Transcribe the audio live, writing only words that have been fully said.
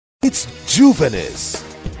It's Juvenis.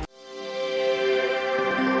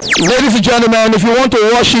 Ladies and gentlemen, if you want to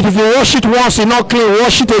wash it, if you wash it once, it's not clean,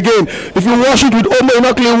 wash it again. If you wash it with Omo, it's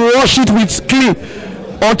not clean, wash it with clean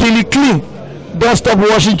until it's clean. Don't stop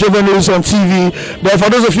watching Juvenis on TV. But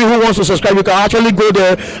for those of you who want to subscribe, you can actually go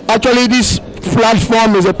there. Actually, this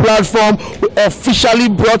platform is a platform we officially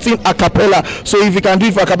brought in Akpororo. So if you can do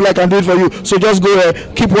it for Akpororo, I can do it for you. So just go there,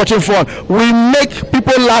 keep watching fun. We make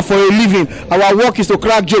people laugh for a living. Our work is to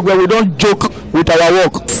crack joke, but we don't joke with our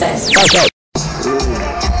work. That's out.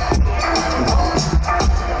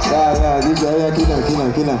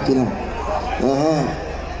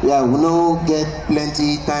 Yeah, we no get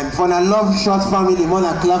plenty time. For I love short family,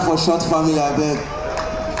 wanna clap for short family, I beg.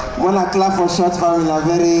 Wanna clap for short family, a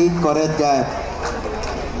very correct guy.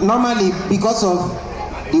 Normally, because of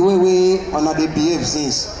the way we wanna they behave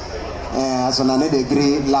since, as on another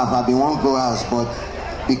degree, laugh, I be won't go house, but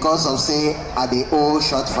because of say at the old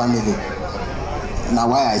short family, now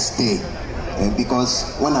why I stay. Because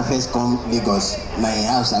when I first come Lagos, my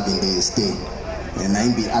house I been there stay. And I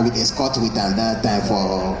be escort with them that time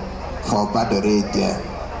for Badore there.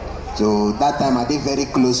 So that time I did very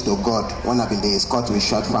close to God when I been the escort with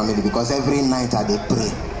short family, because every night I did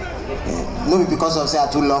pray. Not because of say I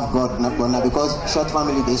too love God, not because short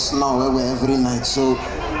family they snore every night. So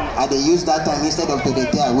I they use that time instead of to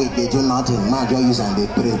day awake they do nothing. Man just use and they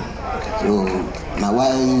pray. So now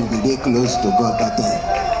why they close to God that time?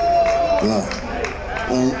 Yeah.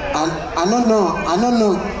 And I don't know.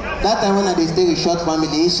 That time when I stay with short family,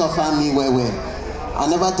 he suffer me well. I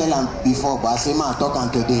never tell him before, but I say man, I talk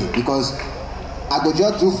him today because I go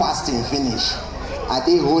just do fasting, finish. I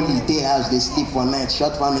day holy, day house, they sleep for night.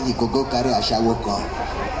 Short family go carry a shower come.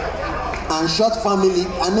 And short family,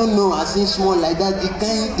 I don't know, I see small like that.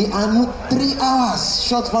 They are not 3 hours.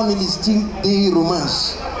 Short family still the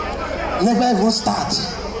romance. Never even start.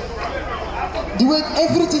 The way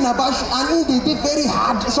everything about and they did very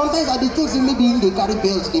hard. Sometimes I think maybe they carry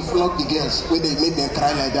belts, they flog the girls where they make them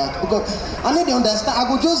cry like that. Because I know they understand. I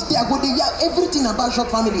go everything about short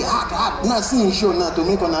family hard. Now seeing show now to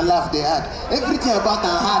make on a laugh they hard. Everything about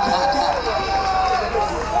them hard.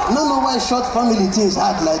 I don't know why short family things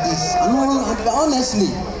hard like this. I know, honestly,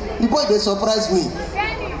 the boy they surprise me.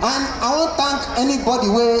 And I won't thank anybody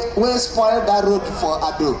where spoil that road for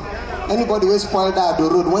Ado. Anybody will spoil that the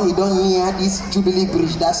road when you don't near this Jubilee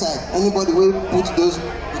Bridge that side. Anybody will put those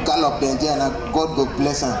gallop there and God go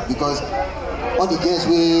bless them, because all the girls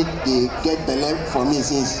where they get belly for me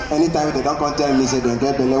since anytime they don't come tell me say they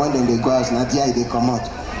get belly, when they go out now they come out.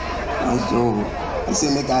 And so I say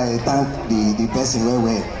make I thank the person well.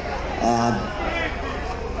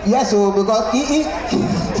 Yeah, so because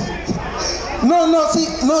no, so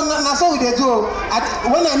they do.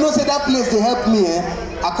 When I know say that place they help me,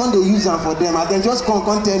 I can't use them for them. I can just come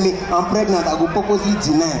tell me I'm pregnant, I go purposely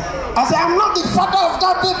deny. I say I'm not the father of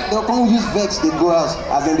that baby. They'll come use vex, they go out.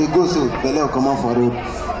 As then they go, so they will come out for road.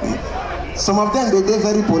 Some of them they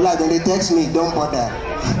very polite and they text me, don't bother.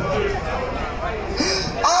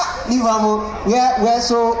 Leave them.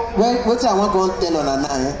 What's I want to tell on a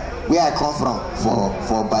now? Where I come from for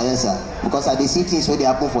Bayelsa, because I see things where they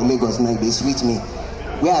happen for Lagos now, they sweet me.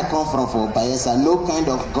 Where I come from for Bayelsa, no kind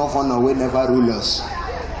of governor will never rule us.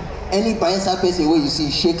 Any Bayelsa person where you see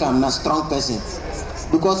shake him, not strong person,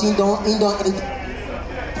 because he don't.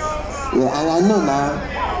 Yeah, and I know now.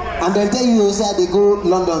 And they'll tell you say they go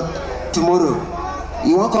London tomorrow.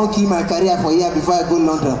 You won't come kill my career for a year before I go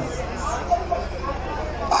London.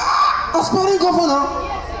 Aspiring governor.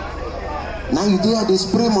 Now you there they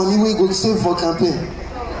spray money we go save for campaign.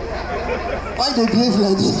 Why they behave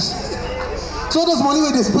like this? So those money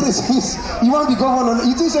where they spray since you want to be governor,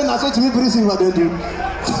 you think say na so to me prison what they do.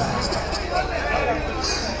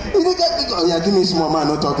 You think oh yeah, give me small man,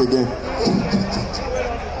 not talk again.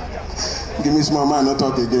 Give me small man, not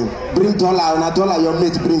talk again. Bring dollar, na dollar your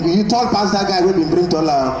mate bring. You tall past that guy we been bring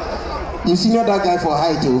dollar. You senior that guy for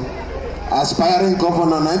height too. Aspiring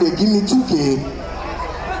governor, now they give me 2K.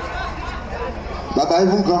 But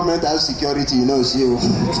even government has security, you know, see.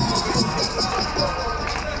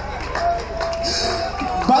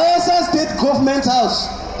 Bayelsa State Government House.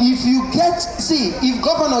 If you if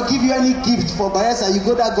governor give you any gift for Bayelsa, you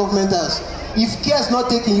go to that government house. If care is not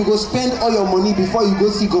taken, you go spend all your money before you go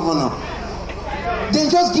see governor. Then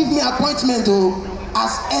just give me appointment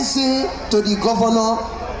as essay to the governor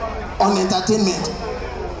on entertainment.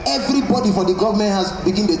 Everybody for the government has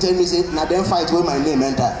begin to tell me say, now then fight where my name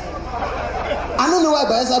enter. I don't know why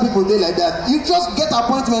Bayelsa people do like that. You just get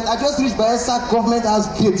appointment. I just reach Bayelsa government house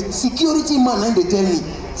gate. Security man and they tell me,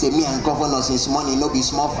 say me and governor since morning no be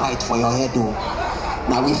small fight for your head though.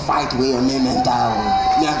 Now we fight where your name enter.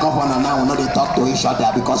 Me and governor now we know they talk to each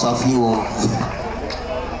other because of you.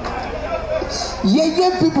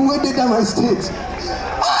 Yeah, people where they down my state.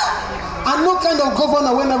 And no kind of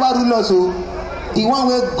governor will never rule us. The one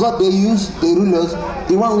where God they use, they rule us.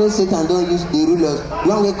 The one where Satan don't use, they rule us. The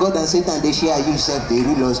one where God and Satan they share use self, they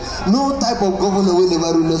rule us. No type of governor will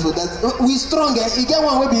never rule us. So that we strong. You get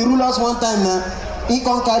one where be rule us one time now. He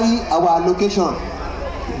can carry our allocation.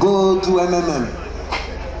 Go to MMM.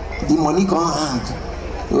 The money can hand.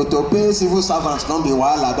 To pay civil servants can't be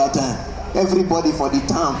wild at that time. Everybody for the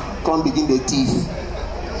town can't begin the thief.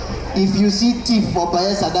 If you see thief for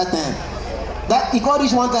Bayelsa at that time, that he called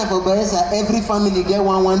this one time for Bayelsa, every family get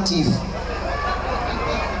one thief.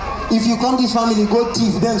 If you come this family, go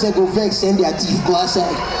thief, them say go vex, send their thief, go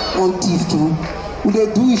outside, one thief too.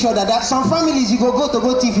 They do each other. That some families you go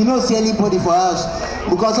thief, you don't see anybody for house.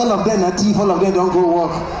 Because all of them are thief, all of them don't go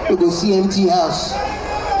work. You go see empty house.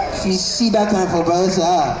 If you see that time for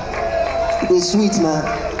Bayelsa, it's sweet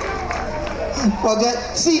now.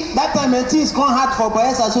 Forget, see, that time when things come hard for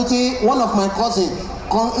Bayelsa, so one of my cousins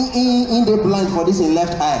come in the blind for this in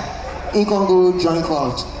left eye. He can go join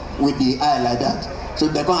court with the eye like that. So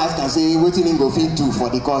they can ask and say, what he go fit do for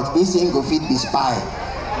the court? He say he go fit the spy.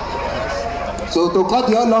 So to cut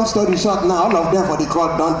the whole long story short now, all of them for the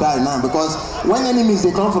court don't die now because when enemies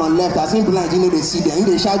they come from left, as in blind, you know they see them,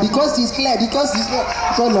 they shout because it's clear, because it's clear.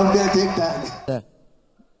 So all of them take time.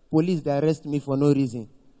 Police they arrest me for no reason.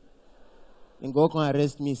 Then go come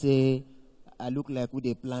arrest me, say I look like who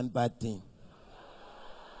they plan bad thing.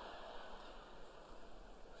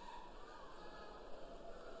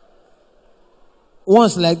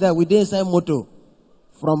 Once like that, we did inside motor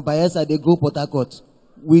from Bayelsa, they go Port Harcourt.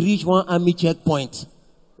 We reach one army checkpoint.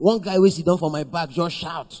 One guy will sit down for my back, just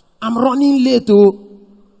shout, I'm running late. Oh.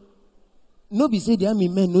 Nobody say the army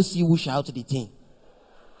men no see who shout the thing.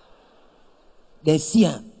 They see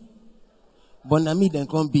him. But na me then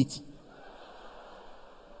come beat.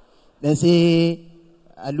 Then say,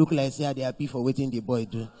 I look like say they happy for waiting the boy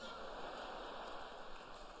do.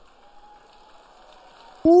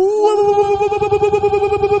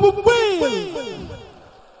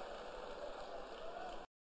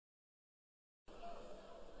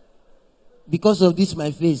 Because of this,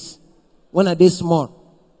 my face, when I dey small,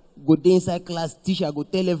 go dey inside class, teacher go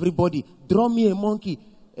tell everybody, draw me a monkey.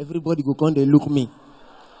 Everybody go come, they look me.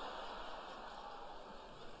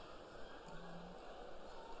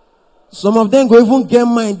 Some of them go even get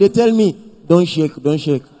mine. They tell me, don't shake, don't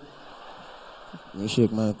shake. Don't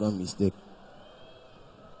shake, man, come mistake.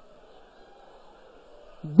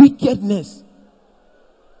 Wickedness.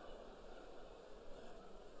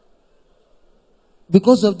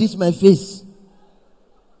 Because of this, my face,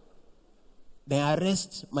 they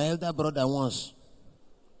arrest my elder brother once.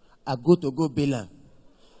 I go bail him.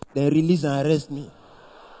 They release and arrest me.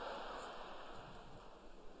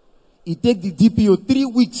 It take the DPO 3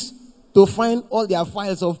 weeks to find all their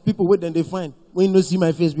files of people where then they find. When you don't see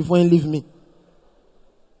my face before you leave me.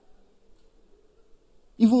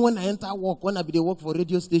 Even when I enter work, when I be the work for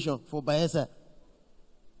radio station, for Bayelsa,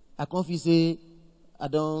 I can't say I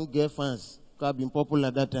don't get fans. Because I've been popular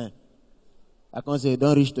at that time. I can't say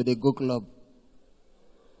don't reach to the Go Club.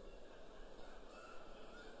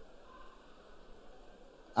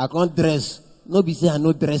 I can't dress. Nobody say I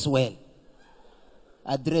no dress well.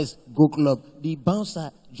 I dress Go Club. The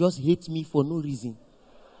bouncer just hates me for no reason.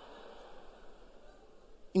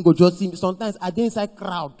 He go just see me. Sometimes I dey inside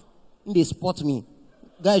crowd. They spot me.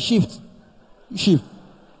 Guys, shift. Shift.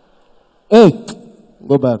 Hey,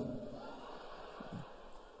 go back.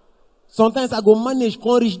 Sometimes I go manage,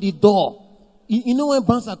 can't reach the door. You know when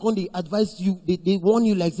bouncer come, they advise you, they warn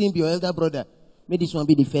you like saying be your elder brother. May this one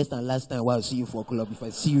be the first and last time while I see you for club. If I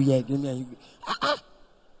see you here, give me and you.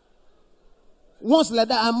 Once like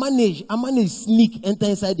that, I manage sneak, enter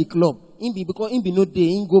inside the club. Because in be no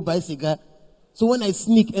day, in go buy cigar. So when I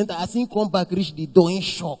sneak, enter, I see him come back, reach the door in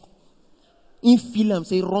shock. In feel him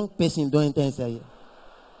say wrong person, don't enter inside here.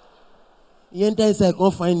 He enter inside,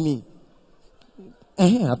 come find me.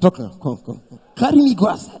 I talk now. Come. Carry me, go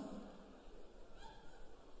outside.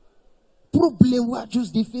 Problem what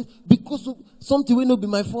just the face because of something will not be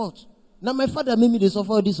my fault. Now my father made me they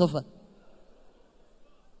suffer or this suffer.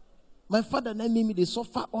 My father made me they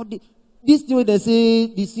suffer all the this thing where they say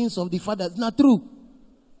the sins of the father is not true.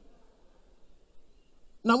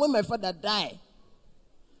 Now when my father died,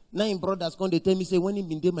 now in brothers come they tell me say when he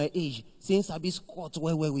been there my age, since I be squat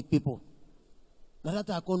well with people. Now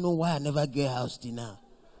that I can't know why I never get house till now.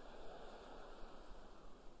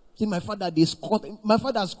 See, my father, they squat. My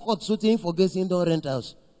father squat so he forgets he don't rent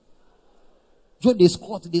house. Joe, they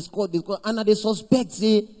squat. And they suspect,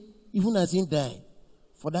 say, even as him die,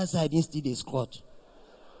 for that side, he still they squat.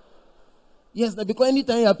 Yes, because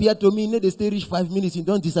anytime you appear to me, they stay reach 5 minutes, you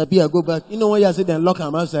don't disappear, go back. You know what you say, then lock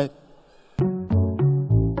him outside.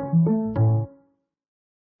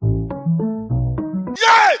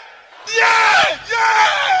 Yeah! Yeah!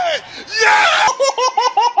 Yeah! Yeah!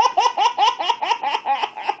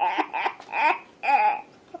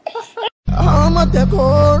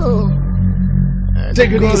 Omotekoro.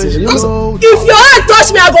 Take it easy. If your hand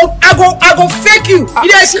touch me, I go fake you. You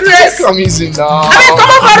just crazy. Come easy now. I mean,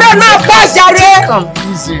 come over here now, pass Jare. Come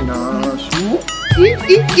easy now.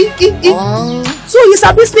 So you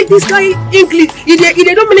sabi speak this kind of English?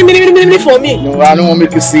 They don't mean for me. No, I don't want to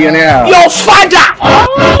make you see anyhow. Your father.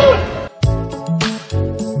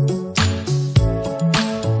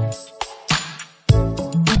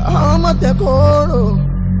 Omotekoro.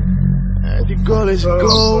 The goal is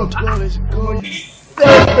gold.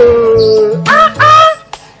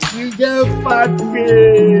 You get fat me.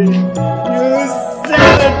 You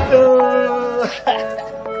settle.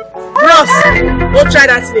 Bros, don't try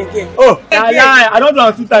that thing again. Oh, yeah. I don't do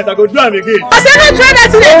it 2 times. I go do it again. I said don't try that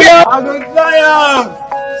thing again. I go try am.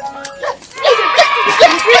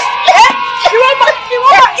 You want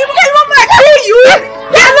my kill you?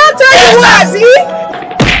 They're not telling you what I see.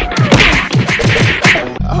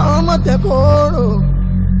 Omotekoro.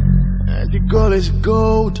 The goal is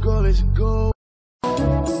gold.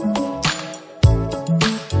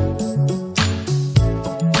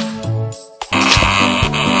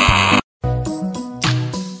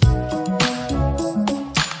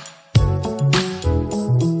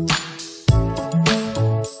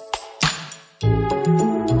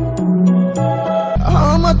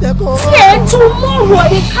 Yeah, tomorrow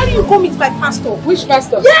they carry you go meet my pastor. Which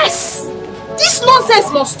pastor? Yes! This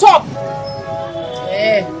nonsense must stop.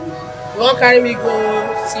 Yeah. You won't carry me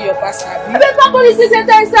go see your pastor. I beg police is in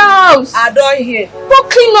the house. I don't hear. Go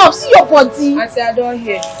clean up, see your body. I say I don't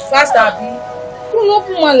hear. Pastor B, you no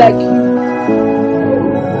woman like you.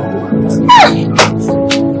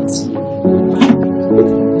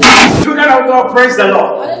 Children of God, praise the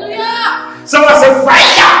Lord. Hallelujah. Someone say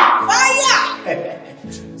fire. Fire.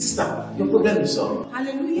 Sister, your problem is solved.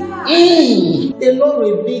 Hallelujah. The Lord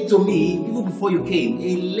revealed to me, even before you came,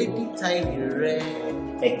 a lady tied a red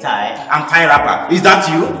necktie and tie wrapper. Is that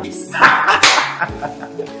you?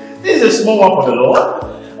 This is a small one for the Lord.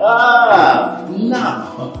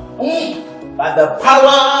 Now, by the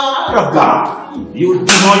power of God, you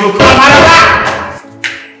demon, you come out of that.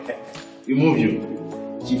 You move you.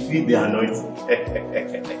 She feel the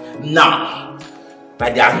anointing. Now, by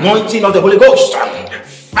the anointing of the Holy Ghost, fire!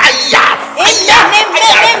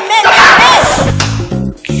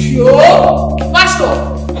 Yo, pastor,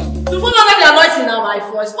 you put under the anointing now, my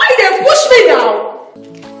voice. Why they push me now?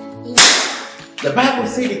 The Bible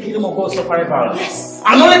says the kingdom of God suffered violence. Yes.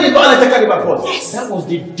 And only the violent take it by force. Yes. That was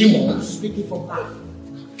the demon speaking from her.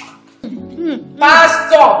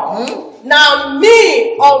 Pastor, now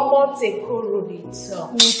me Omotekoro the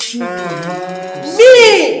talk. Me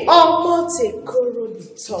Omotekoro the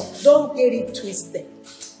talk. Don't get it twisted.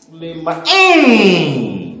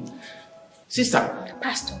 Sister,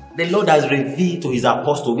 Pastor, the Lord has revealed to his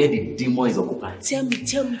apostle where the demon is occupied. tell me.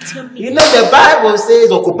 You know the Bible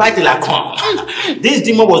says occupied till I come. This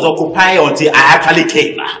demon was occupied until I actually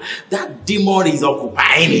came. That demon is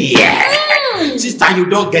occupying here. Sister, you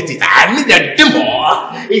don't get it. I mean the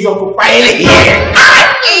demon is occupying here.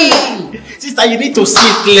 Sister, you need to see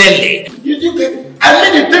it clearly. You get it? I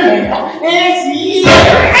mean the demon is here.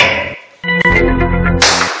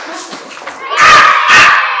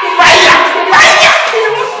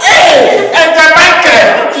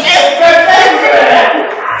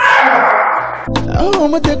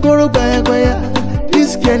 Omotekoro gaya.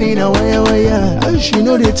 This girl in a wire. She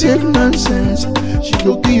know they take nonsense. She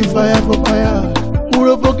go give fire for fire.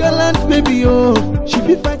 Urobo gallant baby oh. She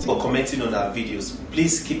be fighting. For commenting on our videos,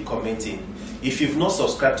 please keep commenting. If you've not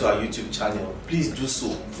subscribed to our YouTube channel, please do so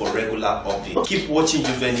for regular updates. Keep watching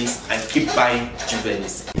Juvenis and keep buying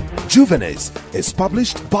Juvenis. Juvenis is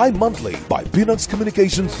published bi-monthly by Peanuts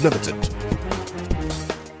Communications Limited.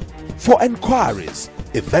 For enquiries,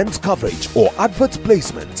 event coverage or advert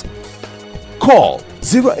placement, call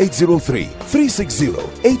 0803 360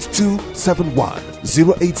 8271,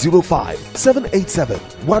 0805 787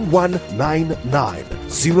 1199,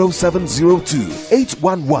 0702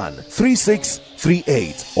 811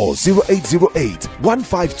 3638 or 0808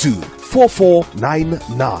 152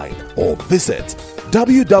 4499 or visit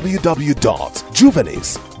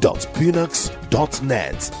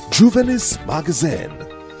www.juvenis.peanuts.net. Juvenis Magazine,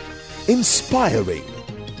 inspiring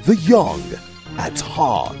the young at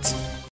heart.